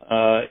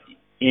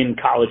in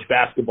college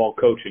basketball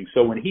coaching.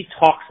 So when he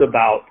talks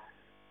about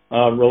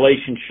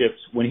relationships,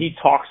 when he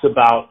talks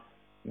about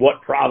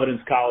what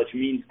Providence College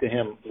means to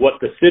him, what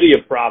the city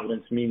of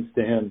Providence means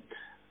to him,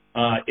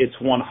 it's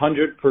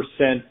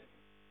 100%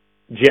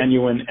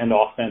 genuine and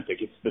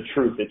authentic. It's the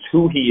truth. It's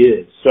who he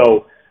is.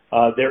 So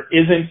there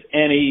isn't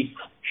any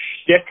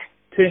shtick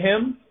to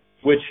him,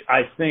 which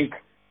I think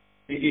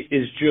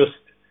is just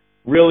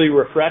really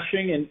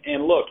refreshing.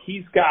 And look,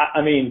 he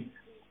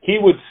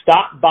would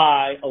stop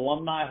by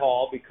Alumni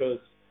Hall because,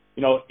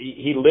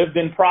 he lived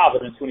in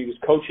Providence when he was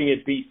coaching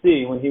at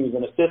BC, when he was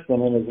an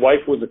assistant, and his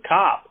wife was a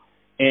cop.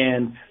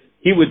 And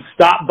he would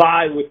stop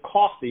by with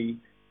coffee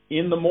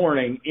in the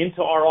morning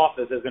into our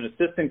office as an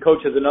assistant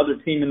coach as another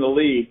team in the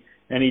league,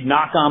 and he'd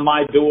knock on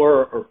my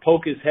door or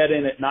poke his head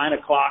in at 9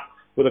 o'clock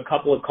with a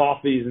couple of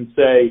coffees and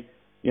say,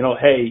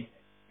 hey,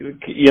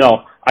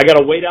 I got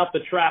to wait out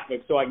the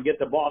traffic so I can get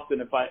to Boston.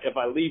 If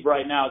I leave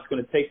right now, it's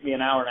going to take me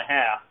an hour and a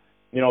half.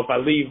 If I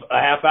leave a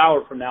half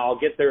hour from now, I'll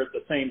get there at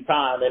the same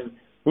time. And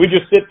we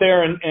just sit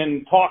there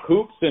and talk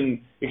hoops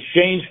and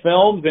exchange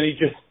films, and he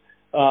just,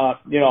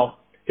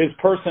 his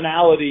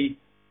personality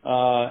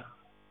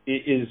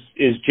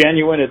is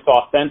genuine, it's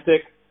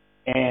authentic,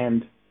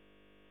 and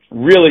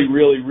really,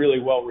 really, really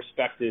well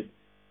respected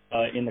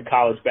in the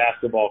college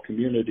basketball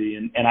community.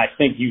 And I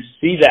think you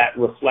see that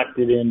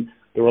reflected in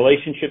the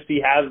relationships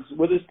he has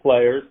with his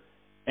players.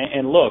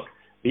 And look,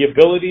 the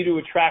ability to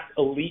attract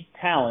elite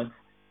talent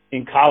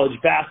in college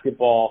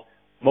basketball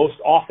most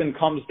often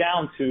comes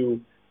down to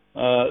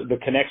the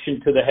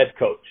connection to the head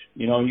coach.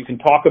 You can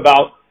talk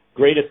about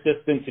great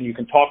assistants, and you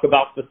can talk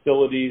about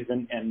facilities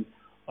and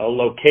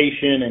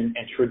location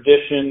and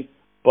tradition,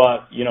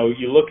 but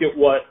you look at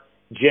what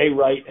Jay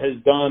Wright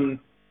has done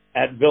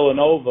at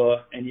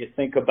Villanova, and you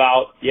think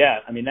about,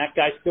 that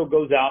guy still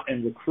goes out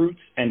and recruits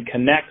and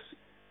connects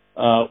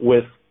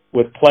with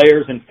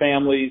players and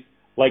families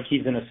like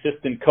he's an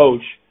assistant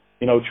coach,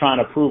 trying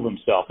to prove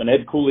himself. And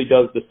Ed Cooley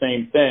does the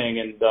same thing,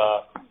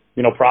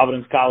 and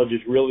Providence College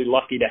is really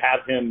lucky to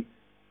have him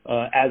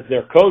as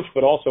their coach,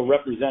 but also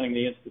representing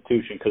the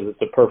institution because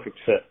it's a perfect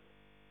fit.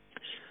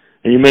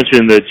 And you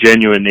mentioned the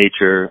genuine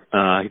nature.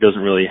 He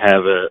doesn't really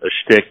have a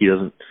shtick.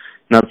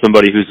 Not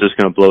somebody who's just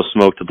going to blow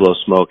smoke to blow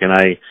smoke. And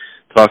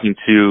talking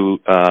to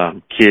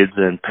kids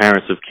and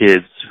parents of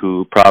kids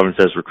who Providence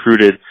has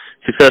recruited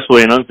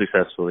successfully and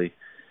unsuccessfully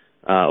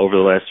over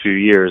the last few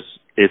years,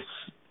 it's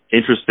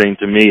interesting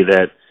to me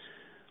that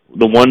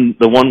the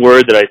one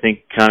word that I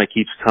think kind of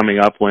keeps coming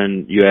up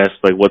when you ask,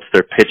 like, what's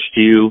their pitch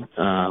to you,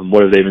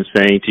 what have they been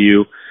saying to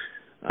you,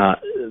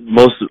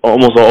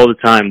 almost all the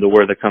time the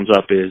word that comes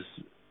up is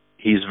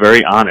he's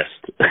very honest.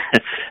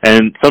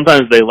 And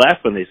sometimes they laugh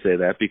when they say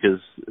that because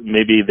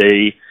maybe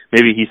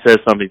he says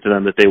something to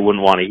them that they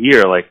wouldn't want to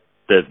hear, like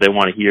that they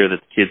want to hear that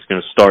the kid's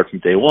going to start from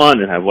day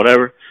one and have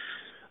whatever.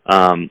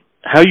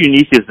 How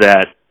unique is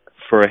that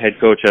for a head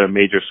coach at a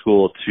major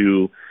school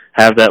to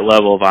have that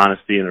level of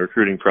honesty in the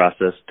recruiting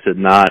process, to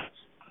not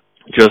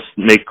just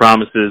make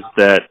promises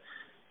that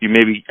you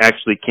maybe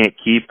actually can't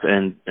keep,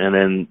 and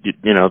then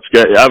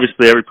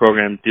obviously every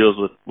program deals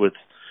with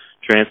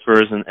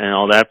transfers and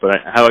all that, but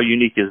how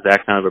unique is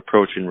that kind of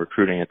approach in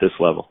recruiting at this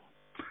level?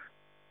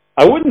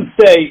 I wouldn't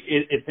say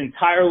it's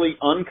entirely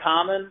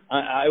uncommon.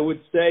 I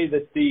would say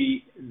that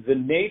the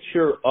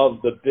nature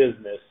of the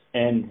business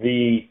and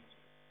the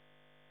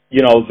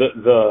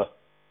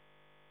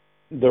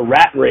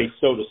rat race,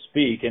 so to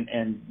speak,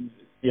 and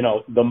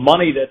the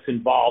money that's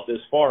involved as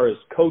far as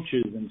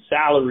coaches and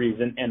salaries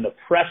and the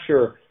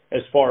pressure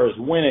as far as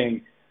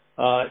winning,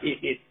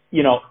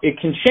 it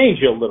can change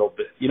you a little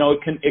bit.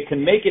 It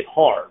can make it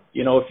hard.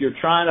 If you're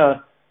trying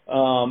to,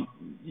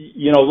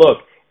 look,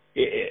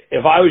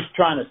 if I was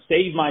trying to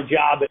save my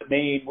job at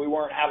Maine, we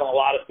weren't having a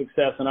lot of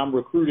success, and I'm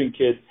recruiting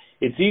kids,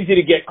 it's easy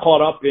to get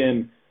caught up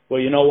in, well,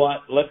 you know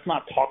what, let's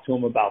not talk to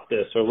them about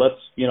this, or let's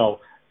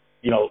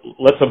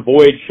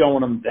avoid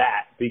showing them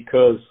that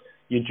because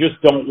you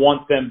just don't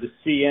want them to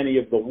see any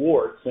of the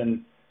warts.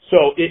 And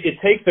so it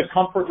takes a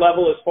comfort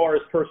level as far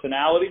as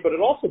personality, but it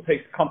also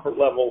takes a comfort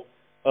level,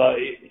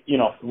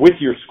 with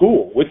your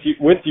school, with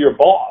your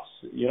boss,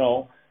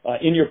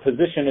 in your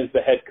position as the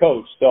head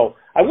coach. So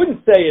I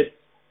wouldn't say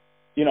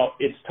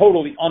it's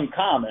totally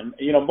uncommon.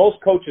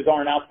 Most coaches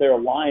aren't out there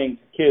lying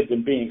to kids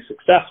and being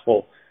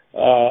successful.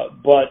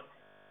 But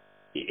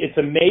it's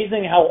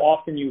amazing how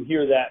often you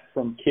hear that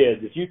from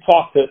kids. If you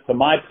talk to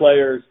my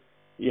players,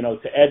 you know,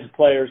 to Ed's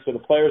players, to the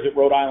players at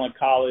Rhode Island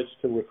College,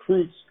 to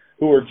recruits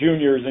who are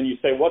juniors, and you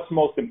say, what's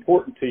most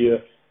important to you?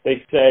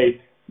 They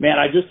say, man,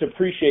 I just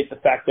appreciate the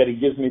fact that he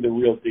gives me the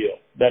real deal,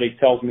 that he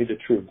tells me the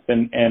truth.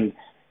 And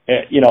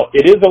you know,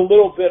 it is a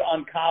little bit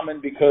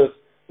uncommon because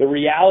the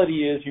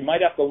reality is you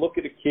might have to look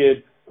at a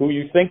kid who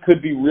you think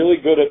could be really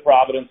good at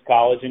Providence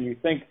College and you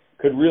think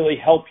could really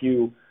help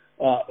you,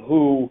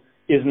 who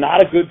is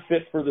not a good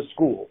fit for the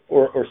school,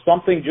 or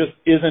something just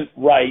isn't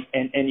right,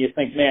 and you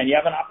think, man, you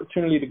have an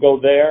opportunity to go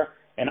there,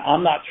 and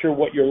I'm not sure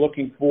what you're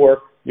looking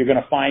for you're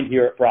going to find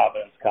here at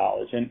Providence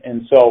College.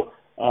 And so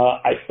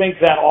I think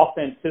that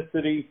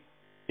authenticity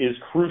is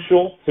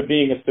crucial to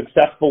being a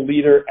successful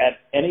leader at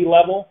any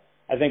level.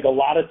 I think a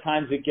lot of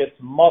times it gets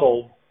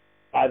muddled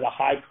by the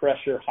high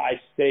pressure, high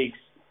stakes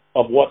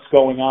of what's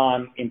going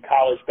on in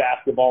college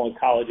basketball and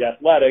college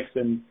athletics,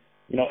 and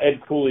you know,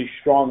 Ed Cooley's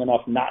strong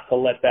enough not to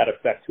let that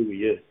affect who he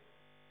is.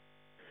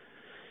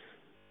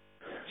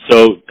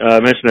 So I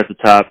mentioned at the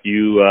top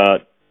you're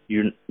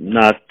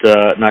not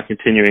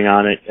continuing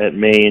on it at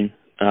Maine.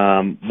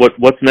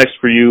 What's next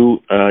for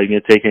you? You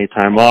gonna take any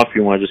time off?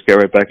 You want to just get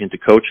right back into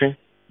coaching?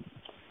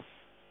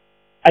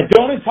 I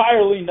don't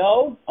entirely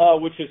know,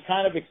 which is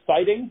kind of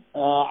exciting.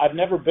 I've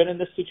never been in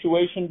this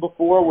situation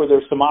before where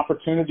there's some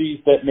opportunities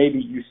that maybe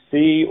you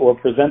see or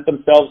present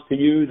themselves to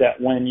you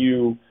that when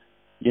you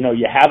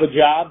have a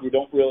job you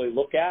don't really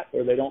look at,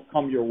 or they don't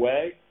come your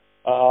way.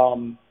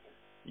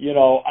 You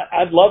know,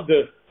 I'd love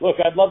to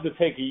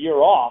take a year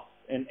off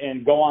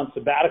and go on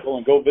sabbatical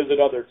and go visit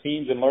other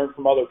teams and learn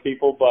from other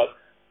people. But,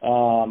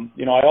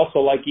 you know, I also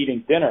like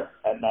eating dinner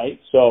at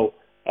night. So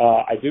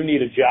I do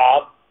need a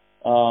job.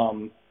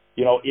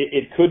 You know,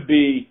 it could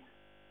be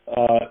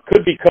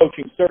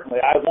coaching. Certainly,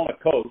 I want to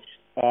coach.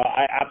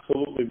 I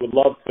absolutely would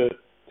love to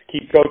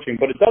keep coaching,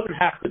 but it doesn't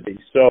have to be.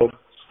 So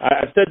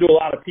I've said to a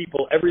lot of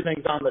people,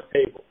 everything's on the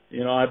table.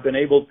 You know, I've been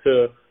able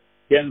to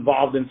get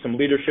involved in some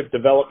leadership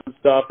development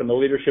stuff and the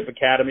Leadership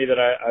Academy that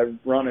I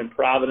run in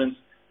Providence,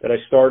 that I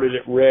started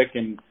at Rick,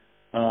 and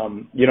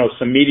you know,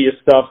 some media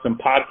stuff, some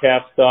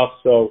podcast stuff.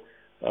 So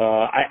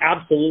I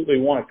absolutely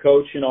want to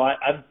coach. You know,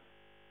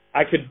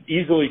 I could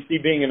easily see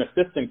being an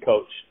assistant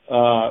coach,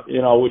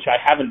 you know, which I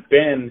haven't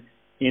been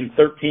in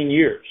 13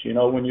 years. You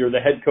know, when you're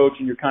the head coach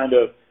and you're kind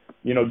of,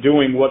 you know,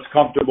 doing what's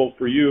comfortable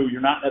for you,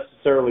 you're not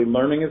necessarily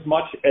learning as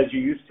much as you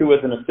used to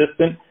as an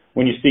assistant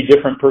when you see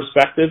different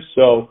perspectives.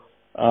 So,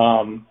 you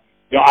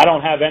know, I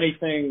don't have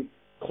anything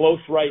close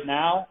right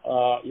now.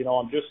 You know,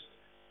 I'm just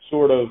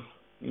sort of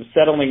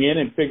settling in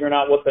and figuring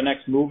out what the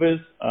next move is.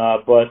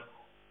 But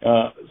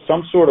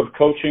some sort of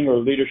coaching or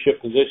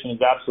leadership position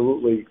is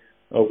absolutely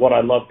what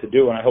I love to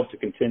do, and I hope to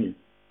continue.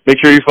 Make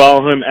sure you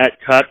follow him at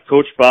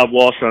Coach Bob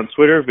Walsh on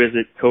Twitter.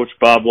 Visit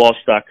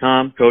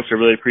CoachBobWalsh.com. Coach, I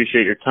really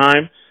appreciate your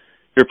time,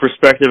 your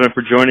perspective, and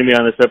for joining me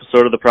on this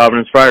episode of the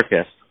Providence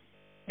Friarcast.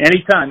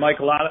 Anytime, Mike.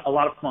 A lot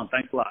of fun.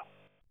 Thanks a lot.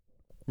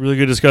 Really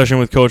good discussion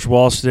with Coach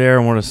Walsh there.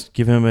 I want to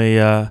give him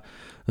a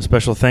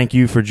special thank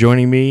you for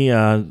joining me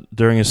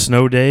during a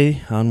snow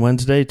day on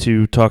Wednesday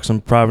to talk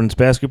some Providence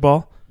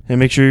basketball. And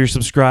make sure you're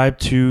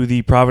subscribed to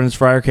the Providence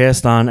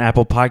Friarcast on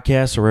Apple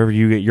Podcasts or wherever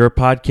you get your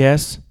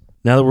podcasts.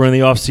 Now that we're in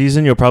the off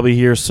season, you'll probably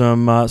hear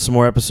some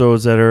more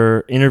episodes that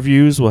are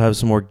interviews. We'll have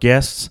some more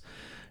guests,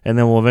 and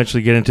then we'll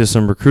eventually get into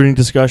some recruiting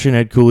discussion.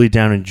 Ed Cooley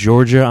down in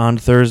Georgia on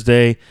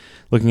Thursday,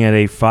 looking at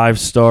a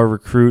 5-star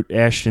recruit,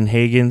 Ashton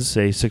Hagans,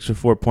 a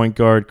 6'4" point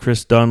guard,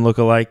 Chris Dunn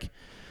lookalike,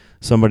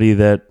 somebody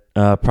that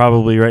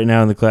probably right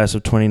now in the class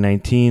of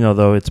 2019,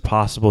 although it's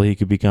possible he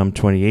could become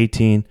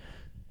 2018.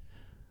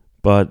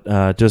 But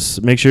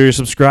just make sure you're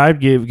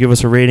subscribed. Give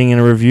us a rating and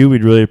a review.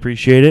 We'd really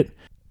appreciate it.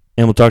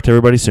 And we'll talk to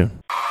everybody soon.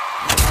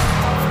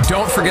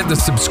 Don't forget to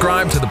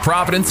subscribe to the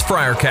Providence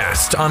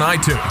Friarcast on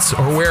iTunes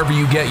or wherever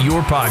you get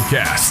your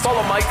podcasts.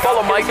 Follow Mike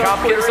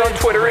Hopkins on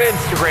Twitter and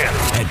Instagram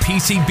at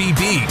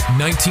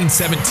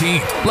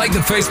PCBB1917. Like the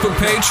Facebook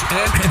page,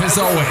 and as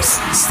always,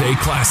 stay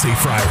classy,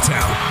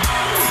 Friartown.